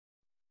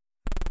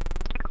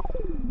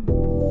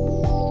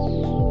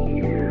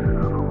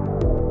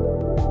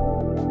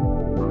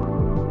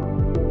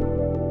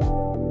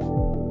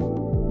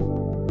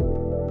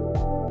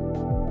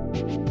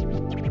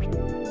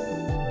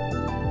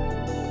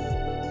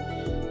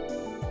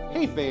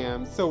Hey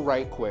fam, so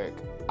right quick,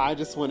 I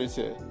just wanted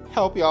to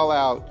help y'all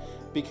out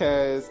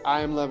because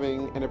I am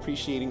loving and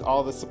appreciating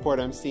all the support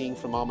I'm seeing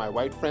from all my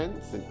white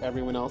friends and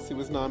everyone else who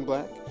is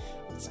non-black.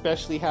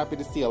 Especially happy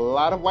to see a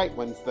lot of white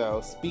ones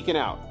though, speaking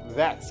out.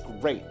 That's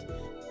great.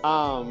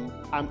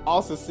 I'm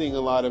also seeing a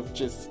lot of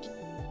just,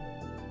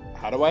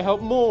 how do I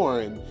help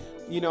more? And,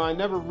 I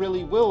never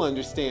really will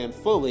understand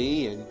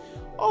fully and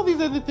all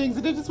these other things,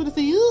 and I just want to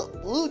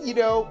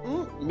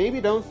say, maybe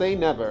don't say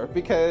never,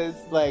 because,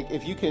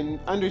 if you can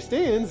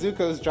understand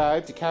Zuko's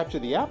drive to capture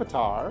the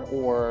Avatar,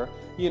 or,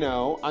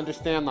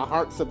 understand the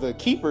hearts of the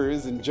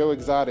keepers in Joe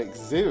Exotic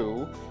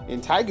Zoo, in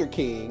Tiger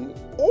King,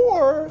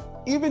 or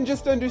even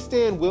just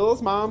understand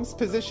Will's mom's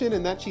position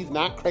and that she's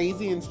not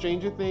crazy in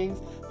Stranger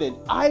Things, then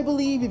I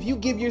believe if you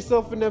give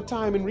yourself enough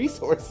time and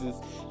resources,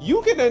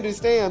 you can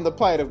understand the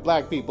plight of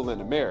black people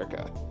in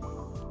America.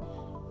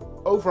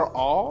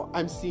 Overall,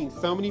 I'm seeing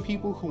so many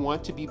people who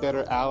want to be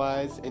better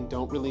allies and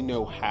don't really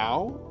know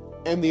how.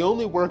 And the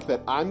only work that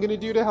I'm going to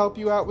do to help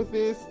you out with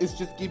this is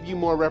just give you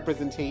more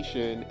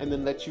representation and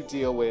then let you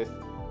deal with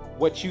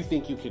what you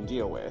think you can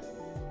deal with.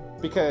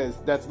 Because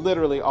that's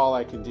literally all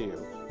I can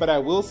do. But I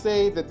will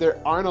say that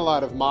there aren't a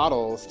lot of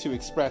models to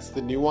express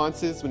the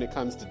nuances when it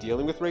comes to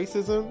dealing with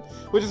racism,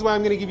 which is why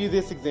I'm going to give you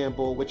this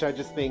example, which I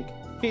just think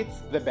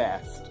fits the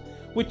best,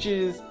 which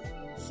is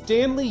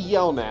Stanley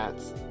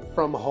Yelnats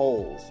from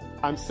Holes.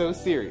 I'm so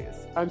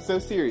serious.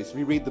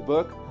 Reread the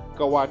book,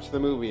 go watch the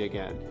movie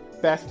again.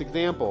 Best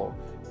example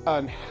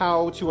on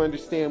how to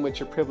understand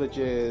what your privilege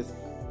is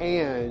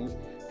and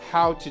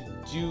how to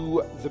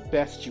do the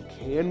best you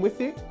can with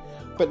it.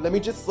 But let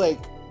me just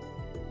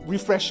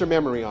refresh your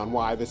memory on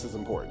why this is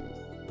important.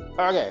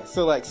 Okay,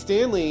 so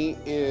Stanley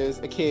is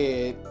a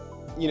kid,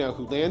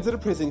 who lands at a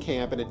prison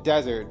camp in a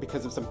desert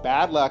because of some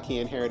bad luck he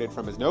inherited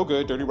from his no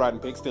good, dirty, rotten,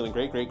 pig-stealing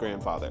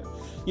great-great-grandfather.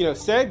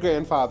 Said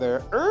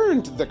grandfather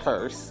earned the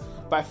curse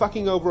by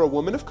fucking over a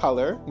woman of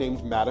color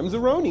named Madame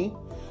Zeroni,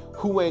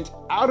 who went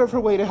out of her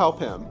way to help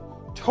him.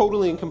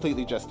 Totally and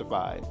completely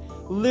justified.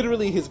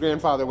 Literally his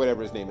grandfather,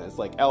 whatever his name is,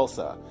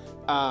 Elsa,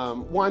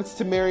 wants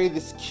to marry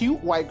this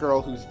cute white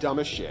girl who's dumb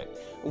as shit.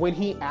 When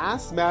he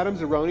asks Madame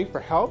Zeroni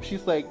for help,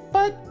 she's like,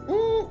 but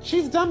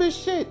she's dumb as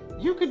shit.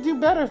 You could do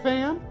better,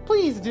 fam.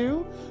 Please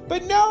do.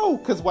 But no,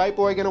 because white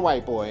boy gonna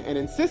white boy, and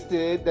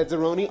insisted that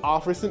Zeroni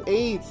offer some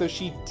aid, so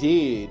she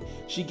did.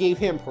 She gave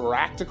him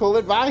practical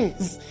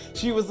advice.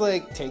 She was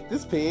like, take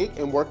this pig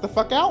and work the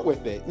fuck out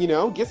with it.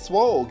 Get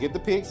swole, get the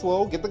pig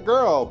swole, get the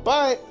girl.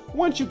 But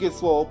once you get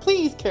swole,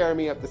 please carry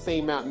me up the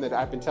same mountain that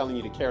I've been telling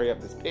you to carry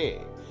up this pig.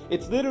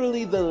 It's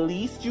literally the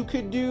least you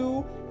could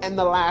do and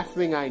the last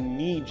thing I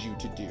need you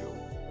to do.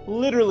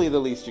 Literally the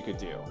least you could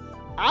do.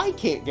 I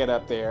can't get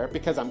up there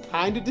because I'm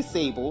kind of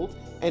disabled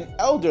and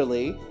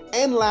elderly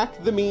and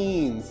lack the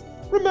means.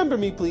 Remember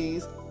me,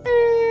 please.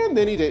 And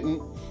then he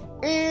didn't.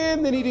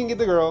 And then he didn't get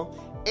the girl.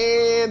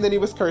 And then he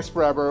was cursed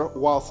forever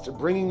whilst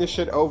bringing the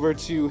shit over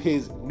to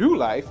his new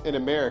life in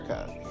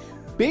America.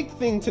 Big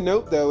thing to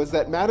note, though, is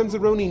that Madame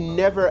Zeroni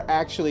never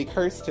actually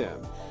cursed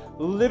him.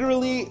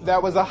 Literally,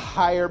 that was a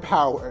higher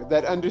power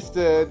that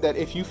understood that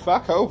if you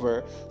fuck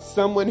over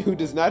someone who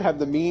does not have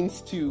the means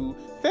to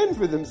fend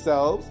for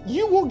themselves,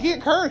 you will get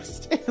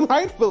cursed, and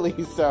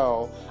rightfully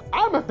so.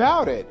 I'm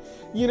about it.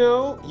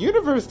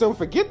 Universe don't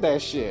forget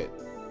that shit.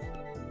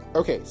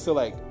 Okay,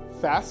 so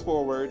fast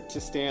forward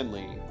to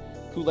Stanley,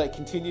 who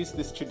continues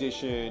this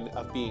tradition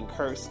of being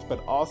cursed,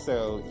 but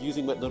also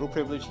using what little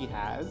privilege he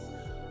has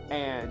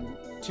and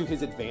to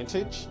his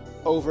advantage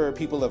over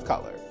people of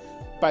color,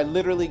 by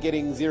literally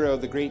getting Zero,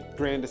 the great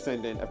grand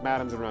descendant of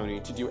Madame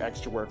Zeroni, to do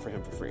extra work for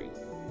him for free.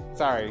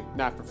 Sorry,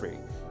 not for free.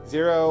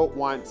 Zero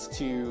wants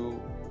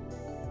to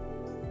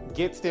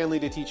get Stanley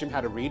to teach him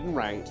how to read and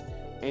write,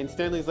 and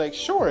Stanley's like,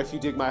 sure, if you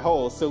dig my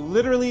hole. So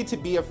literally to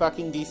be a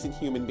fucking decent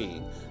human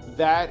being.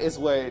 That is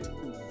what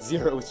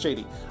Zero is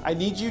trading. I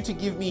need you to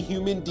give me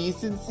human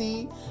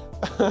decency,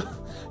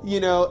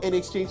 in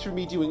exchange for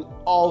me doing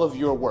all of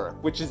your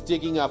work, which is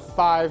digging a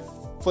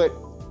 5-foot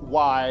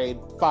wide,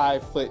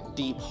 5-foot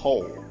deep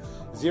hole.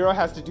 Zero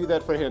has to do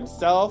that for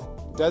himself,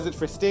 does it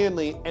for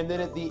Stanley, and then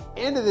at the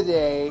end of the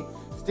day,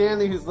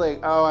 Stanley, who's like,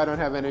 oh, I don't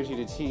have energy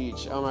to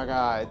teach. Oh my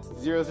God.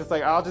 Zero's just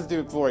like, I'll just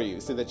do it for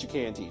you so that you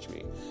can teach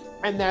me.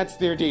 And that's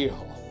their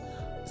deal.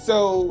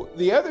 So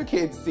the other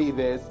kids see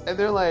this and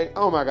they're like,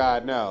 oh my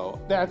God, no,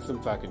 that's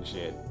some fucking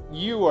shit.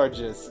 You are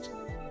just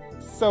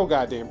so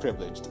goddamn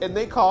privileged. And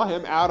they call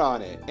him out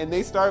on it and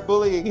they start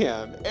bullying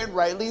him, and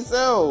rightly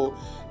so.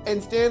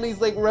 And Stanley's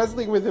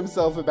wrestling with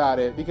himself about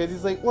it because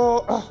he's like,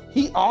 well,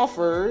 he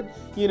offered,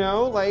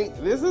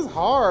 this is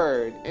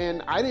hard.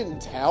 And I didn't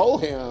tell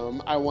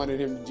him I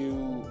wanted him to do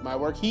my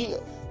work. He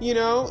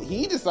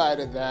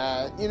decided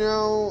that,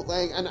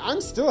 and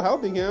I'm still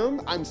helping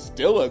him. I'm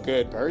still a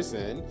good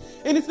person.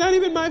 And it's not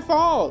even my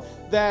fault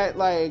that,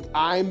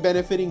 I'm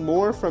benefiting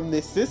more from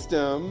this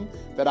system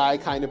that I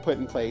kind of put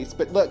in place.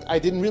 But look, I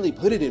didn't really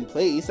put it in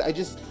place. I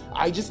just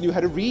knew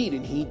how to read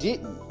and he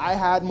didn't. I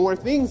had more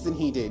things than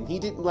he did. He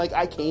didn't,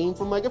 I came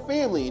from a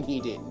family and he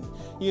didn't.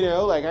 You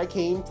know, like I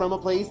came from a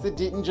place that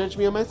didn't judge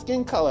me on my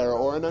skin color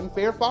or an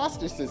unfair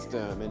foster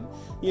system. And,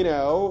 you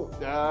know,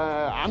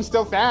 I'm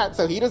still fat,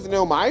 so he doesn't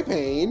know my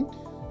pain.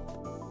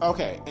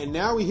 Okay, and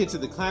now we hit to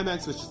the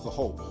climax, which is the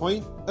whole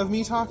point of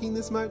me talking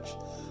this much.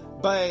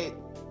 But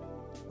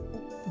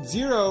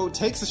Zero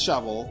takes a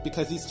shovel,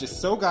 because he's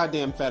just so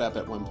goddamn fed up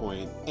at one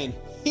point, and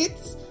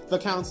hits the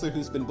counselor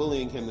who's been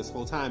bullying him this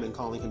whole time and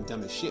calling him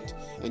dumb as shit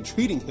and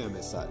treating him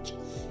as such.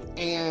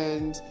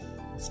 And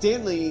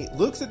Stanley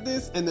looks at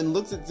this and then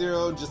looks at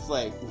Zero just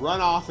like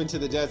run off into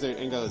the desert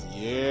and goes,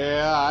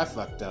 yeah, I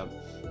fucked up.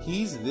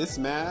 He's this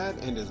mad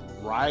and is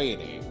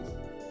rioting.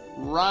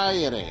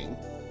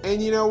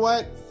 And you know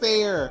what?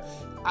 Fair.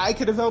 I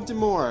could have helped him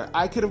more.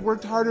 I could have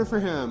worked harder for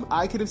him.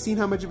 I could have seen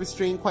how much of a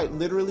strain, quite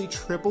literally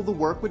triple the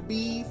work would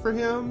be for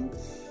him.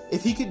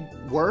 If he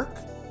could work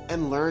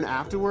and learn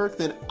after work,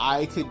 then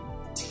I could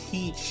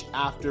teach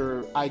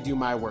after I do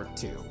my work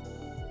too.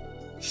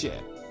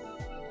 Shit.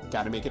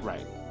 Gotta make it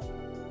right.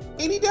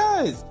 And he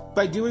does!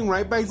 By doing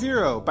right by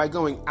Zero, by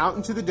going out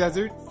into the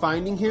desert,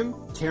 finding him,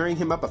 carrying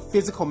him up a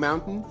physical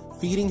mountain,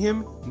 feeding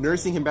him,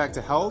 nursing him back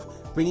to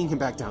health, bringing him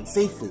back down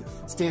safely,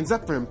 stands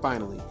up for him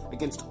finally,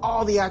 against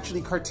all the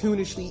actually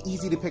cartoonishly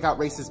easy to pick out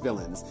racist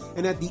villains.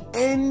 And at the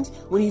end,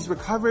 when he's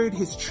recovered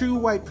his true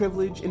white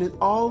privilege and it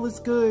all is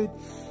good,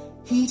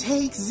 he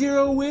takes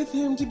Zero with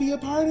him to be a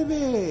part of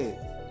it.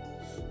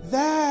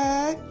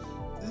 That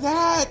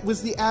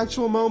was the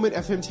actual moment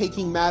of him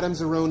taking Madame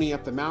Zeroni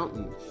up the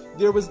mountain.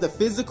 There was the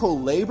physical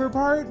labor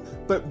part,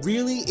 but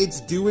really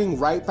it's doing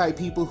right by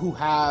people who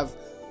have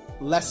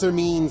lesser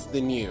means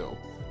than you.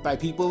 By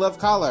people of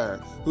color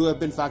who have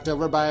been fucked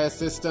over by a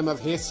system of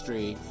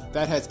history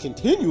that has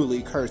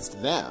continually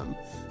cursed them.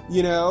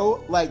 You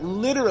know, like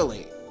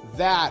literally,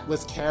 that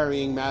was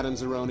carrying Madame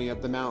Zeroni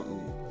up the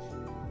mountain.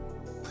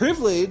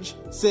 Privilege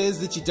says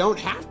that you don't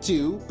have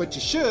to, but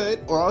you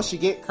should, or else you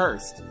get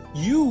cursed.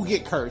 You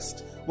get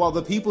cursed, while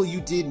the people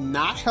you did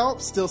not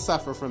help still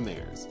suffer from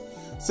theirs.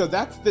 So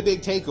that's the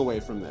big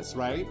takeaway from this,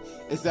 right?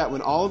 Is that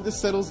when all of this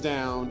settles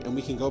down and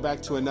we can go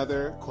back to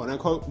another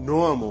quote-unquote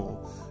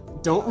normal,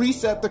 don't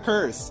reset the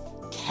curse.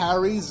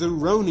 Carry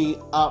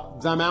Zeroni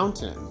up the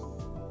mountain.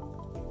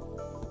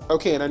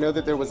 Okay, and I know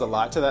that there was a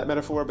lot to that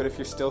metaphor, but if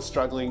you're still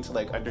struggling to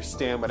like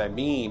understand what I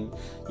mean,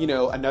 you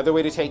know, another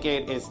way to take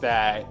it is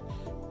that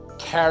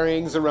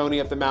carrying Zeroni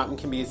up the mountain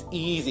can be as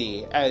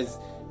easy as,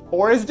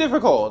 or as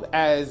difficult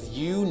as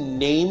you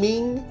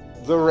naming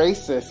the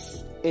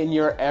racists in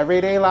your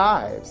everyday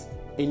lives,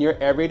 in your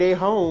everyday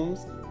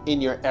homes,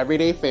 in your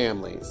everyday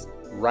families,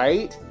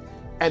 right?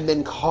 And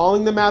then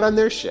calling them out on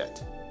their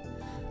shit.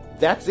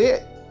 That's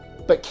it.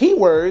 But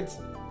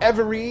keywords,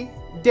 every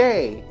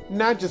day,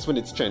 not just when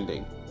it's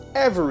trending,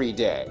 every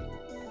day.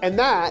 And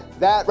that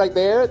right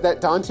there, that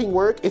daunting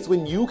work is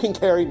when you can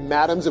carry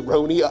Madame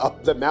Zeroni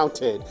up the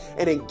mountain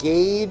and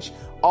engage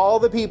all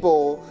the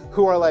people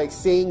who are like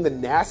saying the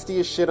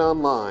nastiest shit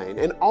online,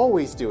 and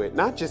always do it,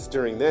 not just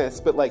during this,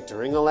 but like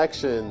during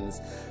elections,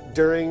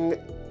 during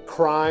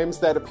crimes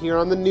that appear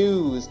on the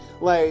news,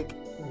 like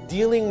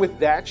dealing with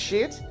that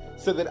shit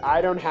so that I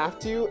don't have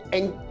to.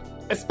 And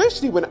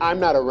especially when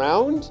I'm not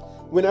around,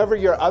 whenever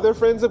your other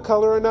friends of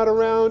color are not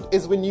around,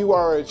 is when you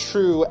are a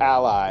true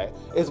ally,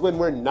 is when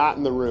we're not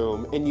in the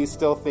room and you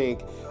still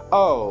think,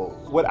 oh,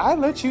 would I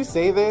let you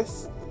say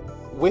this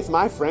with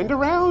my friend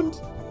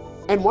around?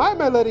 And why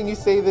am I letting you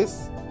say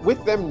this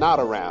with them not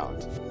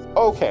around?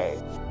 Okay,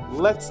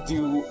 let's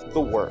do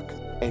the work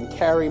and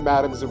carry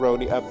Madame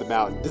Zeroni up the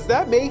mountain. Does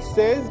that make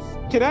sense?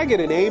 Can I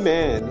get an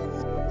amen?